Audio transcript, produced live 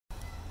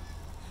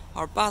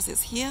Our bus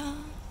is here.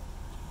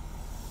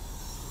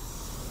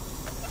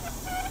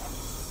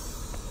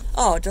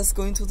 Oh, just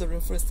going to the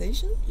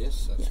Rainforestation?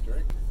 Yes, that's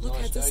correct. Look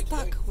Nice at this day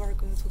duck. today. We're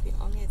going to be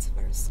on it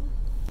very soon.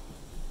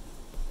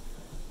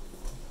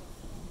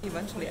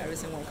 Eventually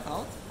everything worked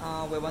out.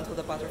 We went to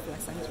the butterfly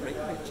sanctuary,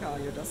 which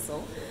you just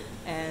saw,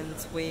 and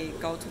we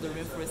go to the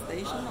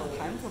Rainforestation on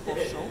time for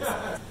both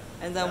shows.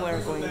 And then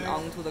we're going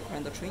on to the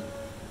Kuranda train,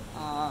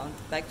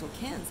 back to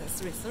Cairns at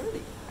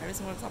 3:30.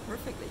 Everything works out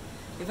perfectly.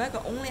 If I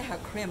could only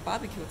have Korean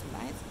barbecue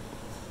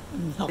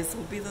tonight, this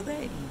would be the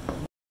day.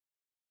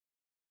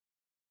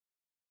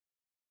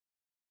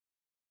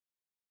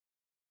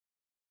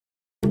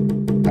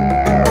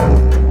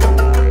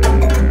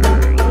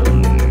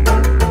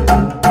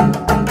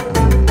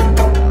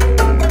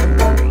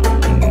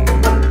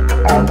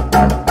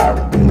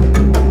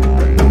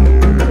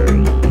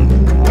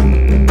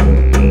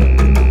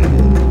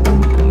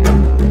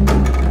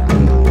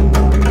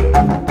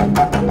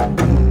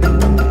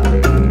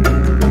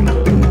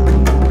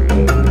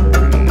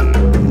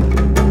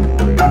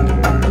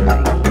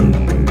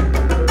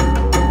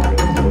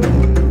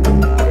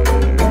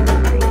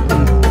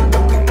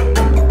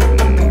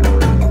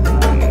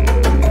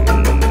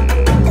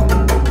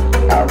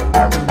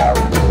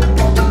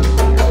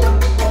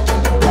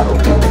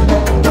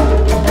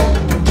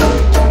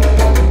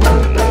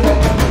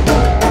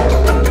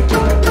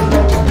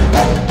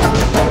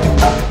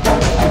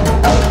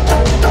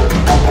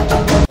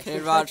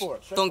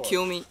 Don't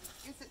kill me. Is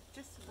it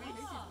just really?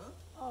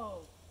 Oh,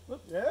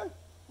 Yeah?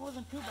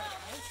 wasn't too bad.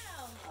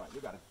 Right,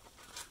 you got it.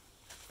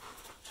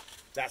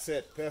 That's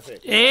it.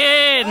 Perfect.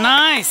 Yeah,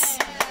 nice.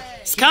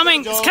 It's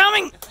coming. It's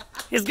coming.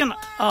 He's gonna.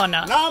 Oh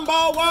no. Number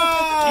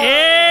 1!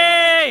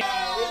 Yay!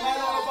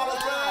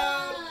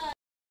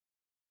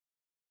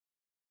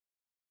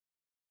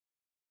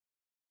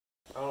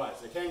 Alright,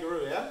 so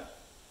kangaroo, yeah?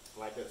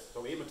 Like this.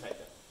 So we imitate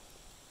it.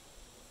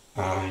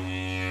 Oh,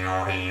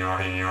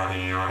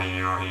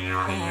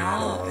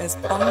 it's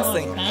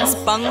bouncing. It's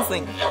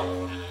bouncing.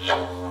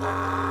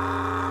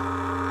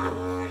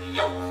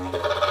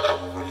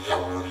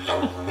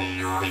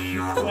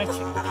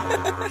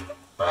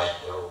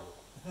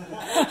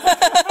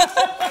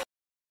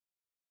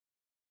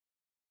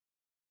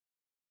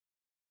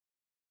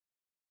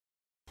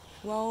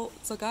 While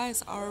the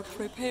guys are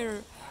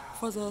prepared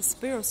for the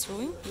spear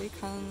throwing, we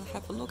can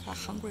have a look at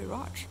Hungry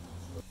Raj.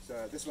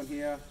 So this one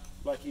here,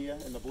 like here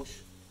in the bush,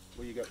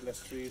 where you got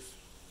less trees,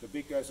 the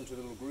beak goes into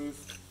the little groove.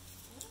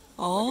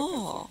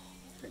 Oh.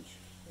 Like pinch.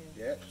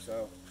 Yeah,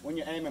 so when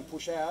you aim and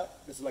push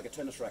out, this is like a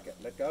tennis racket.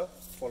 Let go,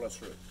 follow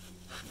through.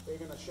 We're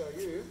going to show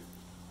you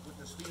with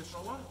the spear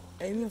thrower.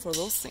 Aiming for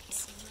those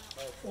things.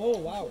 Oh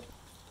wow.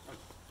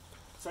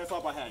 So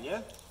far by hand,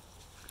 yeah?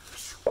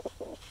 Okay,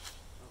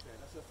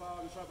 that's so far,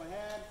 we try by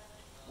hand.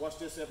 Watch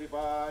this,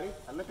 everybody.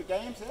 Olympic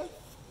Games,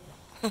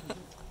 yeah?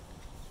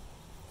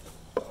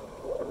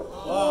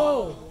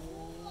 Oh.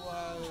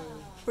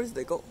 Where did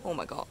they go? Oh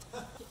my god.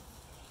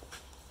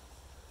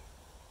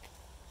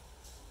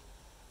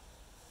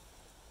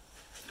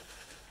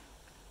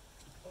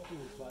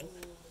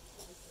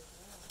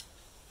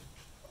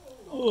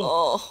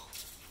 Oh.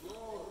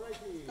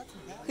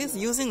 He's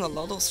using a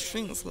lot of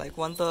strings, like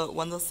when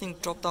the thing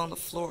dropped down the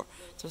floor,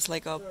 there's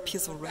like a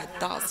piece of red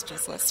dust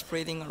just like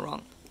spreading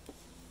around.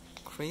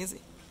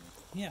 Crazy.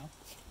 Yeah.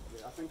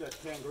 Yeah, I think that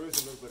kangaroo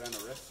is a little bit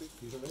anorexic,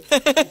 usually.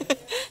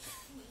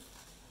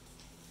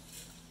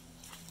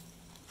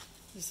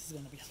 This is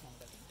gonna be fun.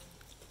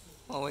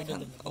 Well, we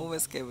can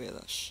always give it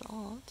a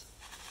shot.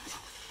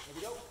 Here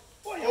we go.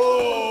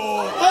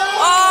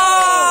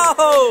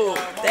 Oh!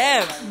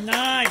 Damn!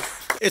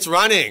 Nice. It's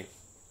running.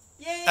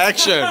 Yay!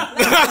 Action.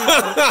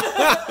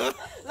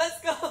 Let's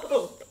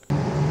go!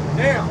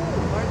 Now,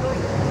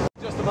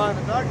 just a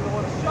moment, Doug, 'cause I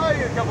want to show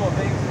you a couple of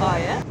things. Oh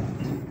yeah?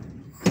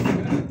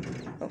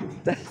 Oh,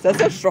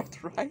 that's a shot,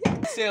 right?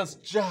 Sounds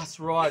just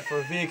right for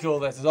a vehicle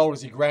that's as old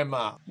as your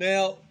grandma.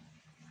 Now,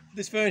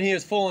 this fern here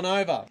has fallen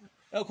over.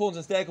 Elkhorns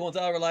and staghorns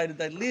are related.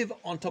 They live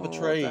on top of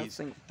trees.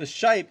 The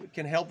shape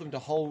can help them to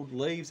hold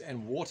leaves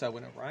and water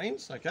when it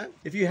rains, okay?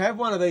 If you have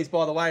one of these,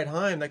 by the way, at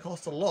home, they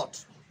cost a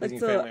lot.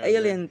 It's an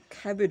alien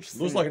cabbage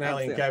thing. Looks like an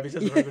alien cabbage.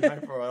 That's a very good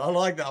name for it. I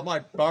like that. I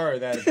might borrow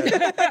that.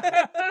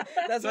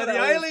 That's So the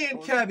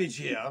alien cabbage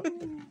here,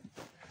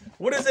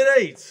 what does it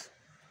eat?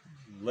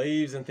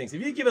 Leaves and things.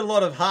 If you give it a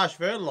lot of harsh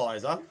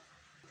fertilizer,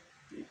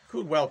 it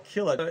could well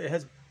kill it. It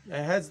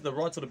has the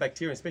right sort of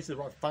bacteria, especially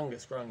the right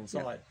fungus growing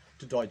inside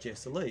to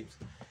digest the leaves.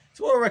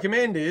 So what I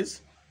recommend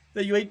is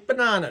that you eat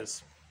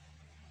bananas.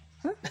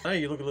 Huh? I know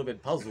you look a little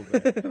bit puzzled,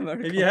 but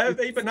if you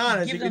eat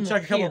bananas, you can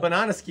chuck a couple of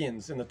banana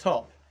skins in the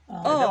top.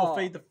 And that will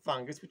feed the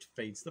fungus, which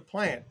feeds the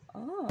plant.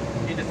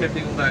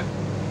 Intercepting all that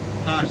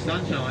harsh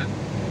sunshine.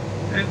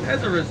 And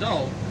as a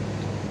result,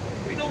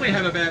 we normally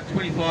have about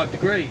 25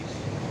 degrees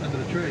under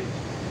the trees.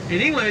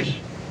 In English,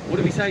 what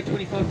do we say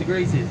 25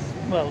 degrees is?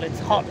 Well, it's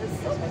hot.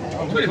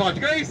 25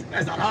 degrees?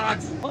 That's not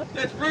hot. What?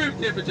 That's room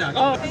temperature.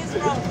 Oh. He's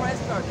from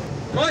Christchurch.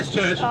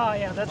 Christchurch? Oh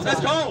yeah, that's That's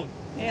hot. cold.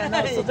 Yeah,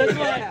 no, so that's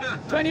why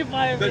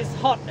 25 is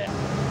hot there.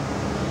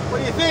 What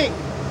do you think?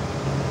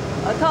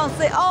 I can't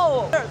see.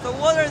 Oh, the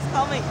water is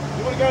coming.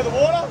 You want to go to the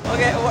water?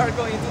 Okay, we're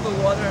going to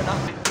the water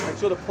now. Make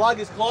sure the plug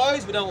is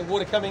closed. We don't want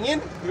water coming in.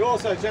 We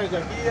also change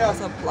our gear. There's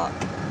a plug.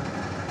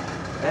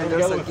 And And we'll go a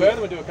there's little a bit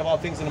further. We'll do a couple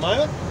of things in a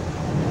moment.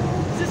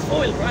 Is this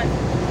 4-wheel drive?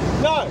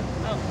 No.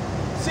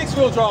 Oh.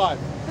 6-wheel drive.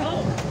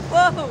 Oh.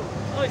 Whoa!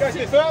 Oh, Go a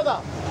bit further.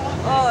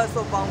 Oh, it's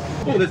so bumpy.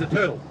 Oh, there's a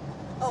turtle.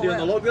 Oh, See on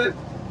the where? log there?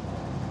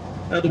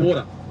 Out of the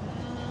water.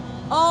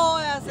 Oh,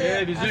 yeah, I see Yeah,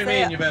 it. if you I zoom see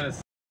in, it. you better.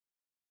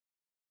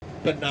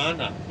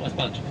 Banana. Nice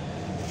bunch.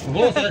 We've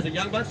also, that's a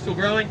young bunch, still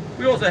growing.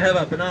 We also have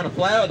a banana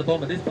flower at the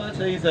bottom of this bunch.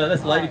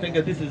 That's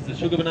ladyfinger. This is the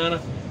sugar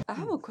banana. I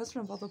have a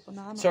question about the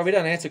banana. Sorry, we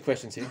don't answer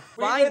questions here.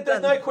 Fine,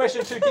 There's then. no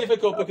question too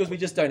difficult because we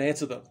just don't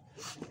answer them.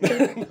 No,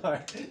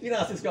 you can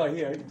ask this guy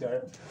here. He can tell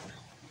you.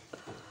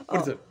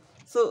 What is it?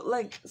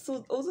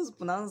 So all those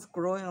bananas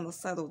growing on the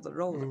side of the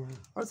road,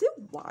 are they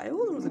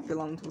wild or do they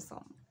belong to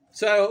some?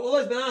 So all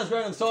those bananas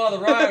growing on the side of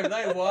the road, are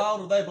they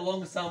wild or they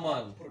belong to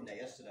someone? Put them there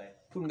yesterday.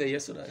 Put them there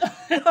yesterday.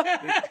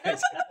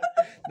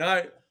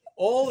 No,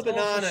 all the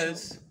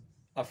bananas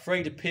are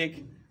free to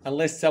pick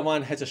unless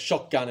someone has a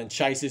shotgun and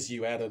chases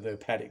you out of the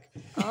paddock.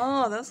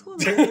 Oh, that's what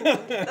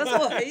that's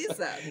what he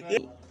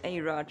said. Hey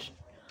Raj,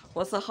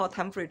 what's the hot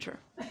temperature?